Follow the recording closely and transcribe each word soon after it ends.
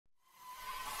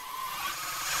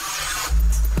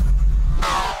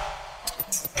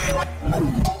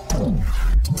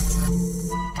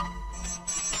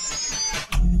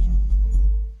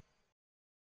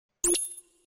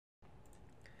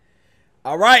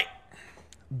All right.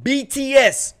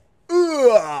 BTS.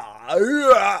 I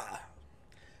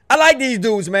like these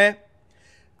dudes, man.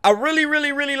 I really,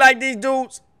 really, really like these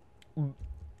dudes.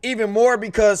 Even more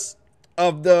because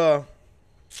of the...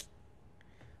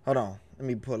 Hold on. Let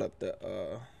me pull up the...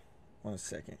 1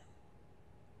 second.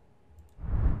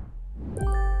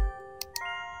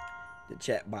 The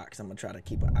chat box. I'm going to try to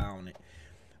keep an eye on it.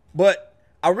 But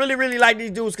I really, really like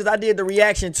these dudes because I did the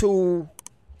reaction to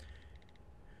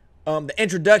the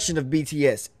introduction of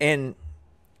BTS. And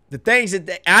the things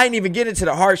that I didn't even get into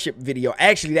the hardship video.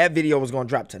 Actually, that video was going to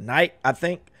drop tonight, I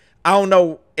think. I don't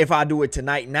know if I do it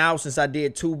tonight now since I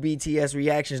did 2 BTS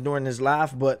reactions during this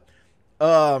live. But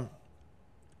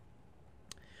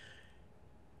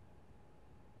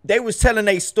they was telling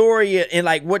a story and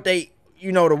like what they,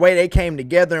 you know, the way they came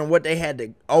together and what they had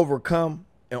to overcome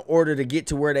in order to get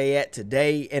to where they at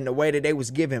today, and the way that they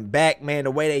was giving back, man,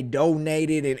 the way they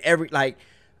donated and like,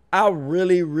 I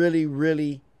really, really,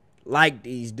 really like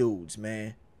these dudes,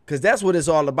 man, because that's what it's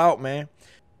all about, man.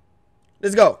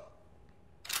 Let's go.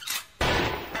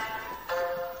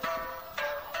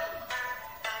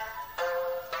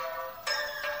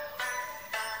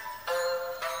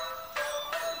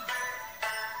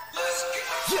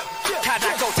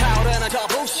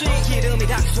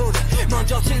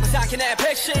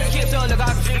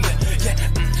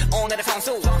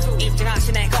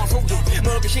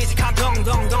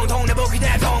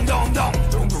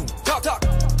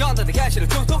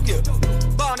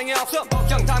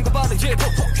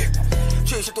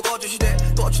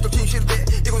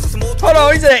 Hold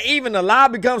on, he said even the lie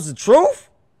becomes the truth?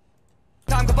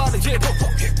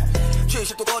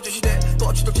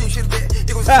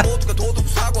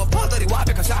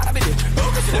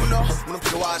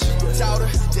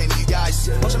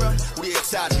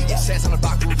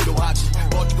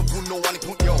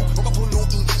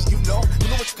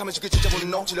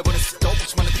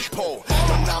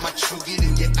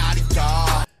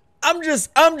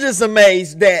 I'm just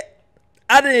amazed that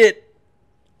I did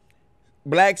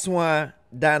Black Swan,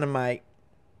 Dynamite.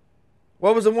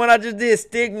 What was the one I just did?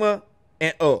 Stigma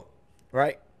and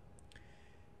right?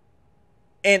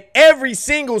 And every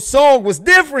single song was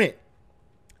different.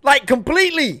 Like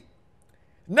completely.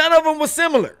 None of them was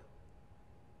similar.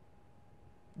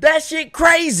 That shit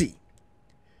crazy.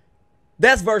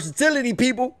 That's versatility,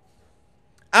 people.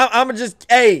 I'm just,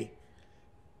 hey.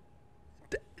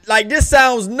 Like, this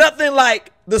sounds nothing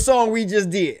like the song we just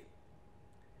did.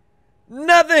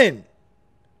 Nothing.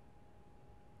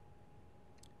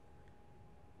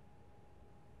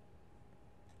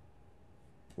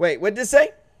 Wait, what did it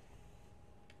say?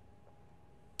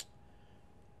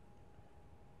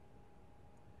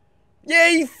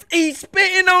 Yeah, he's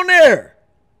spitting on there.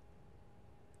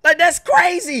 Like, that's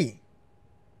crazy.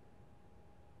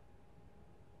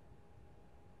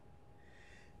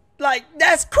 Like,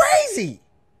 that's crazy.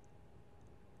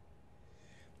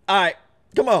 All right,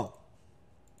 come on.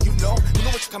 You know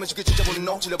what you coming to get you want to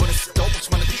know till the stop what's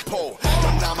my people.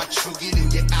 나만 죽이는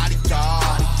게 아니야.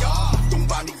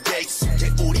 동방의 게이스 게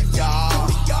우리야.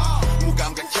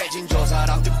 무감각해진 저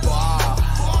사람들과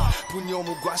분노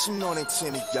무관심 너네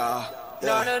팀이야.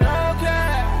 나는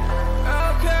okay.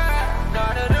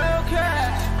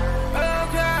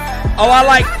 Oh,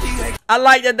 I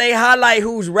like that they highlight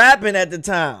who's rapping at the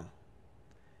time.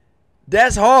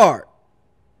 That's hard.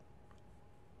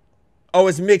 Oh,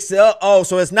 it's mixed up. Oh,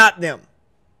 so it's not them.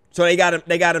 So they got to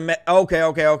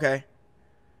okay.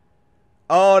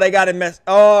 Oh, they got to mess.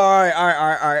 Oh, all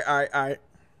right.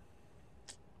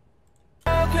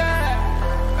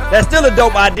 That's still a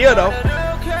dope idea, though.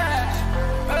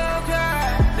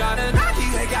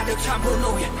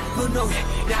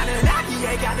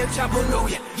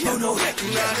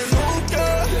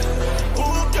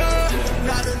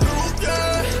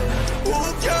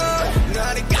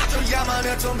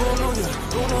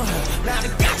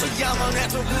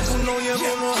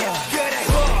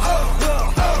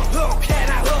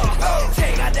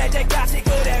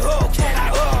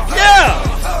 Yeah.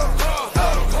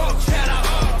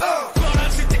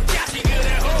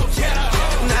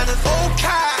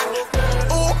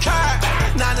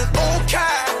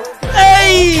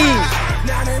 Hey.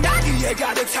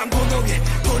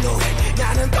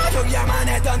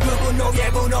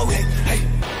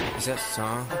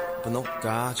 세상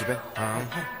분노가 지배함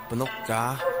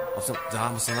분노가 없었다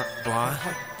무슨 봐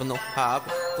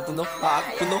분노하고 또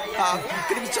분노하고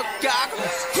그리 미쳐가고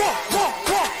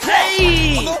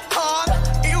헤이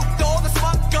분노한 이웃도 내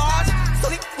수만까지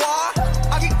선의와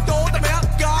악의도 다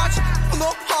매한까지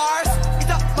분노할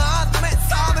이따만 남의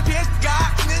삶에 비가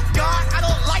있는 걸 I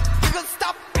don't like you can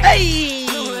stop.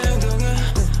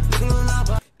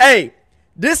 Hey,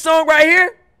 This song right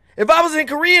here, if I was in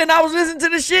Korea and I was listening to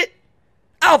this shit,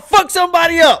 I'll fuck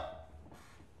somebody up.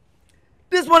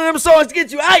 This one of them songs to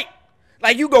get you hype.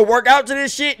 Like, you go work out to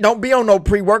this shit. Don't be on no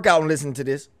pre-workout and listen to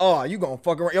this. Oh, you gonna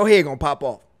fuck around. Your head gonna pop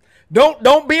off.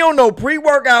 Don't be on no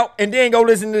pre-workout and then go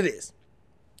listen to this.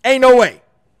 Ain't no way.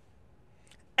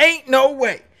 Ain't no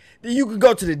way that you could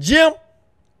go to the gym.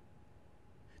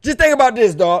 Just think about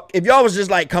this, dog. If y'all was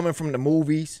just like coming from the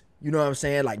movies, you know what I'm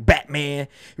saying? Like Batman.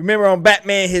 Remember on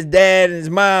Batman, his dad and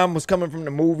his mom was coming from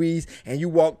the movies, and you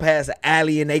walk past an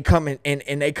alley and they come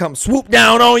and they come swoop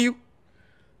down on you.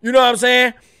 You know what I'm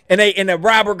saying? And the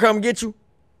robber come get you.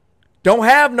 Don't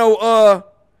have no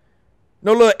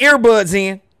little earbuds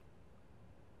in.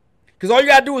 Cause all you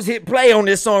gotta do is hit play on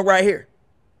this song right here.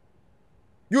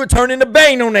 You would turn into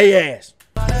Bane on their ass.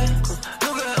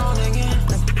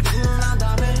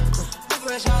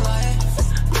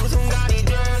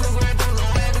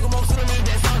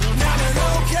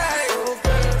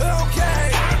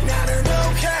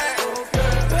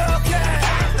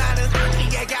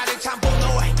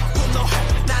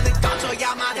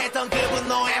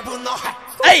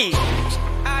 Hey!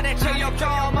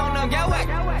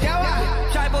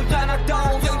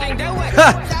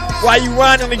 Why you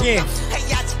whining again?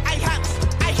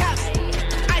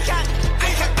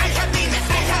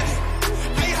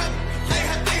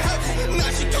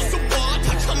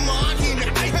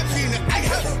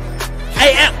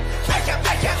 Hey, Am.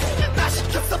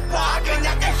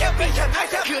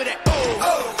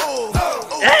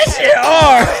 That shit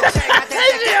hard. That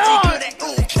shit hard.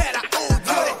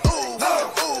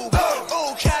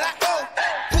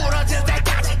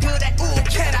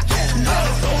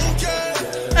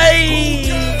 Hey,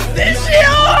 this shit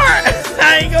hard.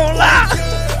 I ain't gonna lie.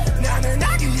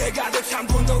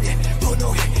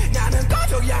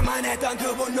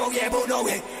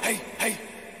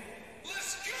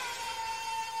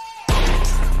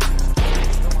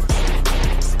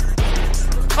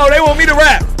 Oh, they want me to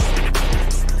rap.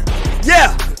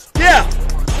 Yeah, yeah.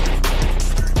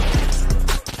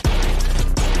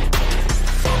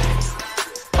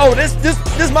 Oh,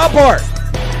 this my part.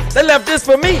 They left this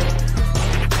for me.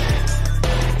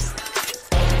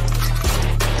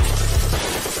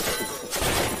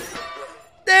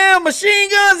 Damn, machine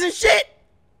guns and shit.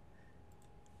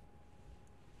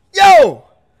 Yo.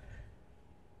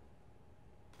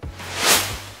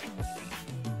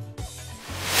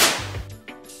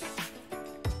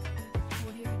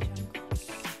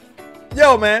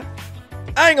 Yo, man,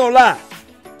 I ain't gonna lie.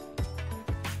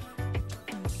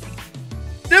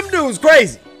 Them dudes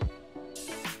crazy.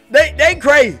 They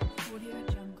crazy.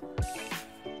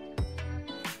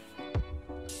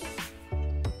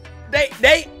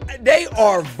 They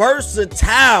are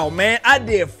versatile, man. I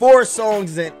did 4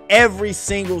 songs and every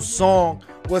single song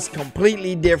was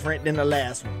completely different than the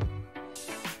last one.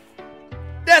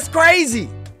 That's crazy.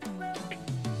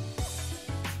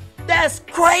 That's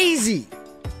crazy.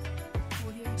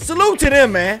 Salute to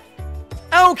them, man.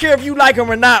 I don't care if you like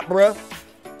them or not, bruh.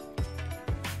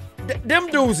 Them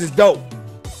dudes is dope.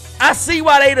 I see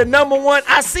why they the #1.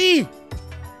 I see.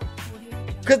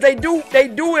 Cause they do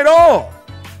it all.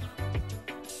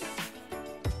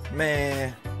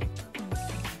 Man.